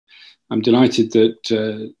I'm delighted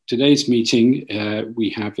that today's meeting, we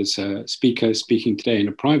have as a speaker speaking today in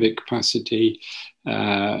a private capacity,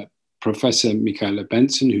 Professor Michaela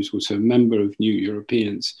Benson, who's also a member of New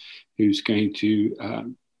Europeans, who's going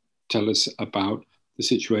to tell us about the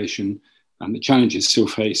situation and the challenges still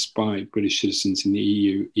faced by British citizens in the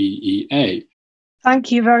EU EEA.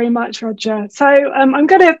 Thank you very much, Roger. So I'm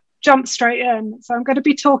going to jump straight in. So I'm going to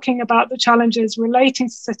be talking about the challenges relating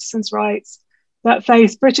to citizens' rights that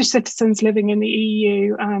face British citizens living in the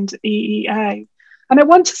EU and EEA. And I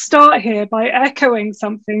want to start here by echoing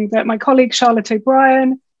something that my colleague Charlotte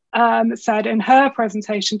O'Brien said in her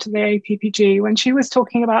presentation to the APPG when she was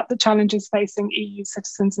talking about the challenges facing EU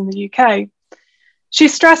citizens in the UK. She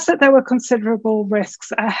stressed that there were considerable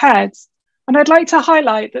risks ahead. And I'd like to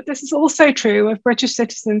highlight that this is also true of British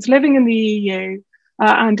citizens living in the EU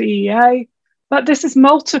and EEA, but this is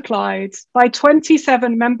multiplied by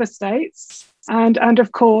 27 member states and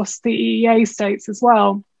of course the EEA states as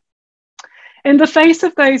well. In the face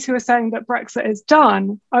of those who are saying that Brexit is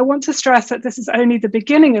done, I want to stress that this is only the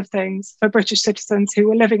beginning of things for British citizens who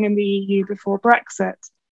were living in the EU before Brexit.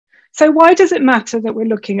 So why does it matter that we're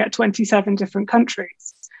looking at 27 different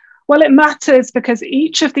countries? Well, it matters because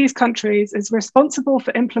each of these countries is responsible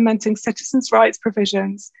for implementing citizens' rights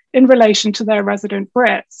provisions in relation to their resident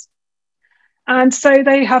Brits. And so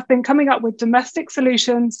they have been coming up with domestic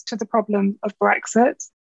solutions to the problem of Brexit.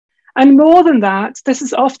 And more than that, this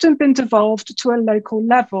has often been devolved to a local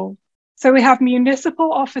level. So we have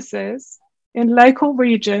municipal offices in local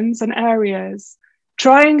regions and areas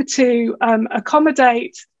trying to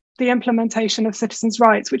accommodate the implementation of citizens'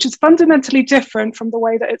 rights, which is fundamentally different from the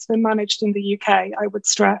way that it's been managed in the UK, I would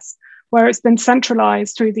stress, where it's been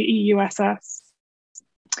centralised through the EUSS.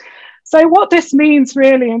 So what this means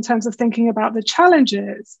really in terms of thinking about the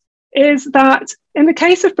challenges is that in the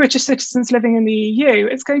case of British citizens living in the EU,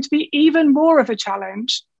 it's going to be even more of a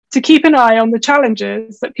challenge to keep an eye on the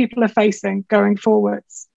challenges that people are facing going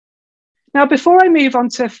forwards. Now, before I move on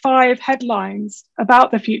to 5 headlines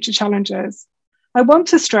about the future challenges, I want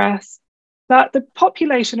to stress that the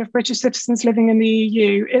population of British citizens living in the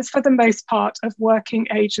EU is for the most part of working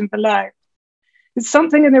age and below. It's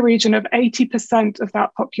something in the region of 80% of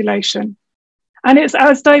that population. And it's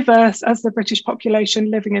as diverse as the British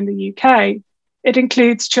population living in the UK. It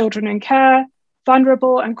includes children in care,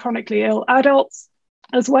 vulnerable and chronically ill adults,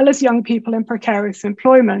 as well as young people in precarious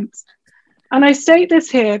employment. And I state this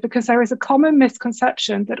here because there is a common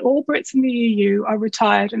misconception that all Brits in the EU are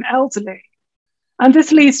retired and elderly. And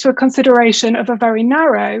this leads to a consideration of a very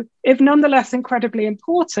narrow, if nonetheless incredibly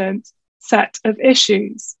important, set of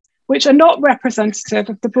issues, which are not representative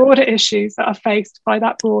of the broader issues that are faced by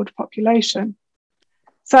that broad population.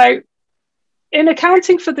 So in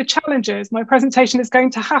accounting for the challenges, my presentation is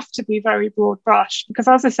going to have to be very broad brush because,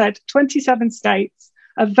 as I said, 27 states,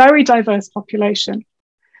 a very diverse population.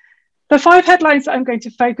 The 5 headlines that I'm going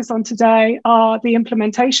to focus on today are the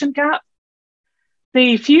implementation gap,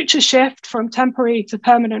 the future shift from temporary to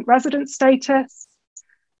permanent resident status,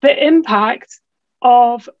 the impact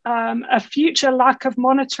of a future lack of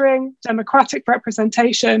monitoring, democratic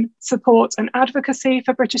representation, support and advocacy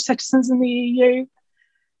for British citizens in the EU,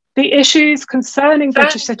 the issues concerning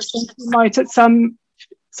British citizens who might at some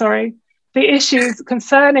British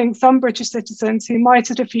citizens who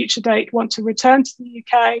might at a future date want to return to the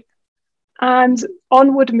UK, and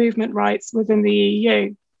onward movement rights within the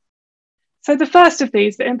EU. So the first of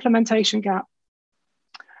these, the implementation gap.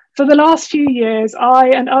 For the last few years, I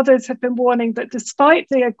and others have been warning that despite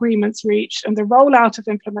the agreements reached and the rollout of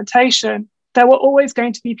implementation, there were always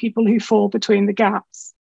going to be people who fall between the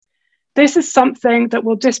gaps. This is something that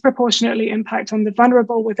will disproportionately impact on the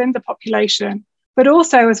vulnerable within the population, but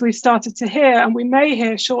also, as we've started to hear, and we may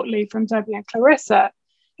hear shortly from Debbie and Clarissa,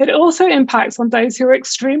 it also impacts on those who are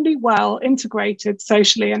extremely well integrated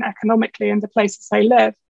socially and economically in the places they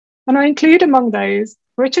live. And I include among those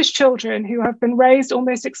British children who have been raised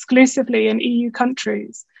almost exclusively in EU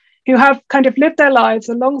countries, who have kind of lived their lives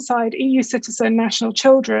alongside EU citizen national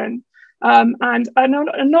children, and are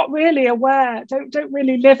not really aware, don't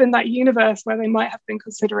really live in that universe where they might have been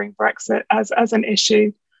considering Brexit as an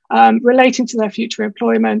issue relating to their future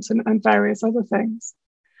employment and various other things.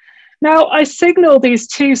 Now, I signal these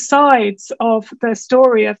 2 sides of the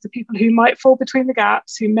story of the people who might fall between the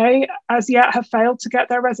gaps, who may as yet have failed to get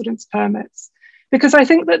their residence permits, because I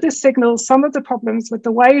think that this signals some of the problems with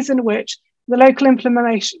the ways in which the local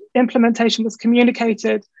implementation was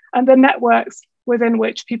communicated and the networks within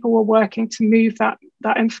which people were working to move that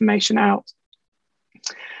information out.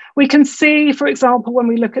 We can see, for example, when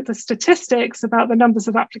we look at the statistics about the numbers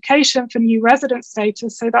of application for new resident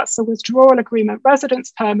status, so that's the withdrawal agreement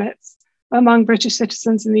residence permits, among British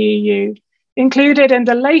citizens in the EU, included in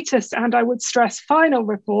the latest, and I would stress final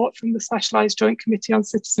report from the Specialised Joint Committee on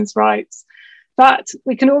Citizens' Rights, that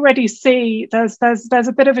we can already see there's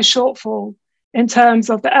a bit of a shortfall in terms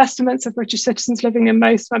of the estimates of British citizens living in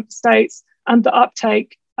most member states and the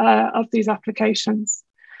uptake of these applications.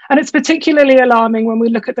 And it's particularly alarming when we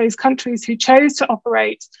look at those countries who chose to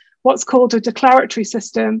operate what's called a declaratory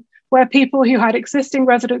system, where people who had existing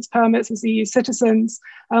residence permits as EU citizens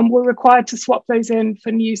were required to swap those in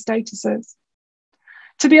for new statuses.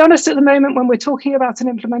 To be honest, at the moment, when we're talking about an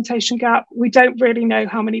implementation gap, we don't really know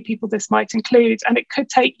how many people this might include, and it could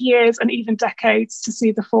take years and even decades to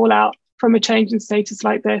see the fallout from a change in status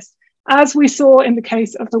like this, as we saw in the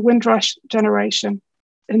case of the Windrush generation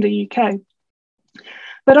in the UK.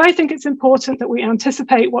 But I think it's important that we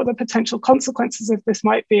anticipate what the potential consequences of this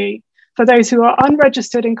might be for those who are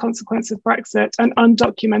unregistered in consequence of Brexit and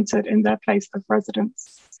undocumented in their place of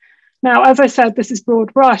residence. Now, as I said, this is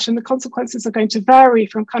broad brush, and the consequences are going to vary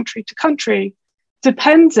from country to country,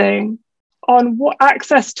 depending on what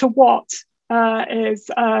access to what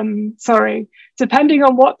depending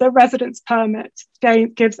on what the residence permit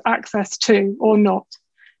gives access to or not.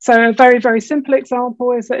 So a very, very simple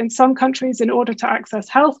example is that in some countries, in order to access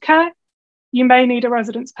healthcare, you may need a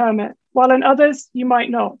residence permit, while in others, you might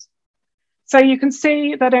not. So you can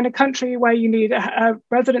see that in a country where you need a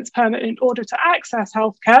residence permit in order to access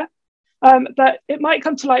healthcare, that it might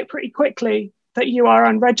come to light pretty quickly that you are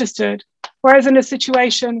unregistered. Whereas in a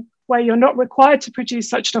situation where you're not required to produce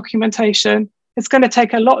such documentation, it's going to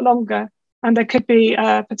take a lot longer, and there could be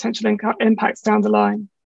potential impacts down the line.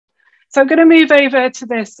 So I'm going to move over to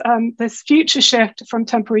this future shift from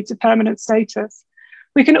temporary to permanent status.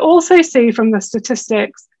 We can also see from the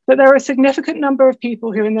statistics that there are a significant number of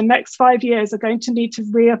people who in the next 5 years are going to need to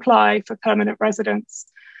reapply for permanent residence.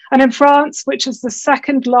 And in France, which is the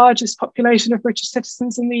second largest population of British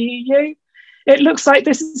citizens in the EU, it looks like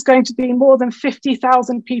this is going to be more than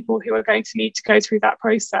 50,000 people who are going to need to go through that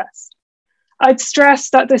process. I'd stress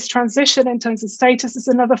that this transition in terms of status is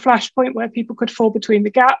another flashpoint where people could fall between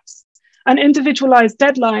the gaps, and individualized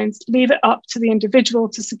deadlines leave it up to the individual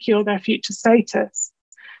to secure their future status.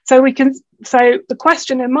 So the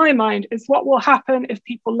question in my mind is, what will happen if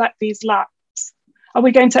people let these lapse? Are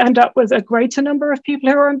we going to end up with a greater number of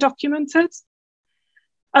people who are undocumented?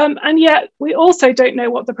 And yet we also don't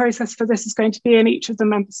know what the process for this is going to be in each of the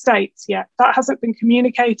member states yet. That hasn't been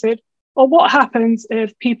communicated. Or what happens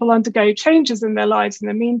if people undergo changes in their lives in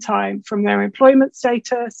the meantime, from their employment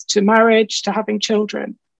status to marriage to having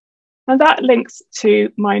children? And that links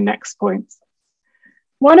to my next point.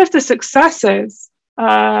 One of the successes,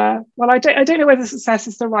 I don't know whether success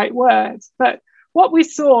is the right word, but what we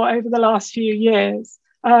saw over the last few years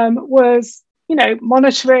was,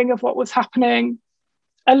 monitoring of what was happening,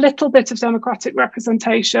 a little bit of democratic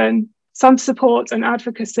representation, some support and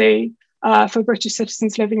advocacy for British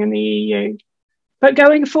citizens living in the EU. But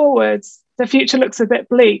going forwards, the future looks a bit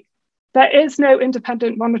bleak. There is no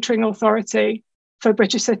independent monitoring authority for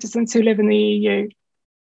British citizens who live in the EU.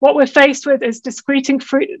 What we're faced with is decreasing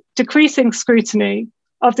scrutiny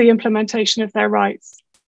of the implementation of their rights.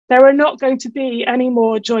 There are not going to be any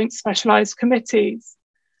more joint specialised committees,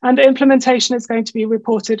 and the implementation is going to be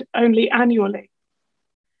reported only annually.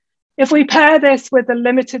 If we pair this with the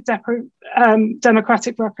limited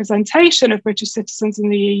democratic representation of British citizens in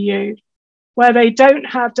the EU, where they don't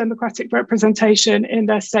have democratic representation in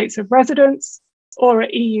their states of residence or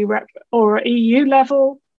at EU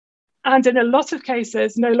level, and in a lot of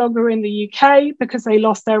cases no longer in the UK because they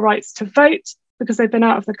lost their rights to vote because they've been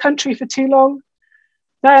out of the country for too long,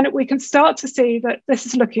 then we can start to see that this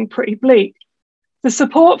is looking pretty bleak. The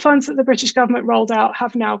support funds that the British government rolled out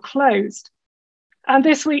have now closed. And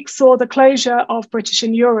this week saw the closure of British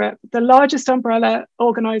in Europe, the largest umbrella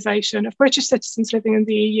organisation of British citizens living in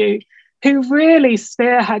the EU, who really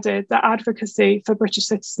spearheaded the advocacy for British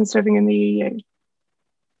citizens living in the EU.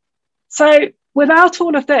 So without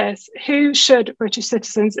all of this, who should British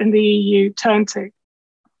citizens in the EU turn to?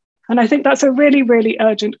 And I think that's a really, really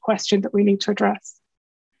urgent question that we need to address.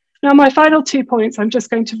 Now, my final 2 points, I'm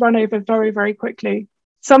just going to run over very, very quickly.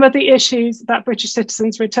 Some of the issues that British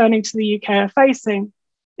citizens returning to the UK are facing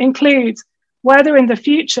include whether in the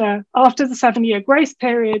future, after the 7-year grace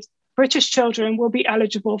period, British children will be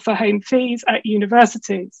eligible for home fees at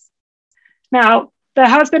universities. Now, there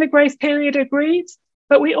has been a grace period agreed,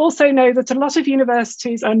 but we also know that a lot of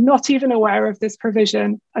universities are not even aware of this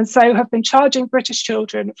provision, and so have been charging British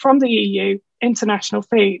children from the EU international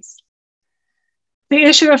fees. The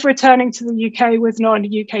issue of returning to the UK with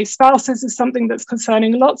non-UK spouses is something that's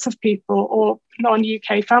concerning lots of people or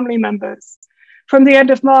non-UK family members. From the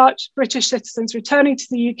end of March, British citizens returning to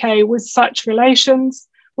the UK with such relations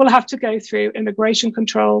will have to go through immigration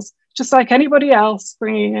controls, just like anybody else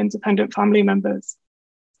bringing in dependent family members.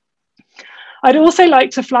 I'd also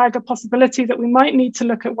like to flag a possibility that we might need to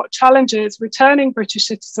look at what challenges returning British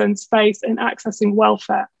citizens face in accessing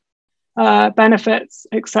welfare, benefits,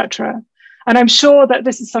 etc. And I'm sure that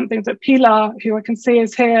this is something that Pilar, who I can see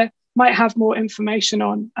is here, might have more information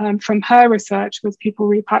on from her research with people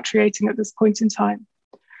repatriating at this point in time.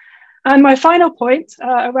 And my final point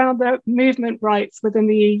around the movement rights within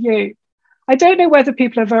the EU. I don't know whether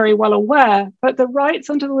people are very well aware, but the rights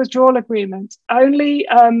under the withdrawal agreement only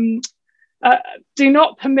do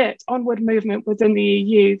not permit onward movement within the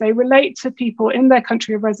EU. They relate to people in their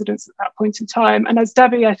country of residence at that point in time. And as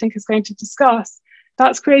Debbie, I think, is going to discuss,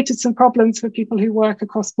 that's created some problems for people who work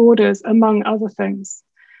across borders, among other things.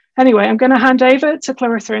 Anyway, I'm going to hand over to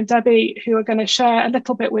Clarissa and Debbie, who are going to share a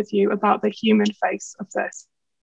little bit with you about the human face of this.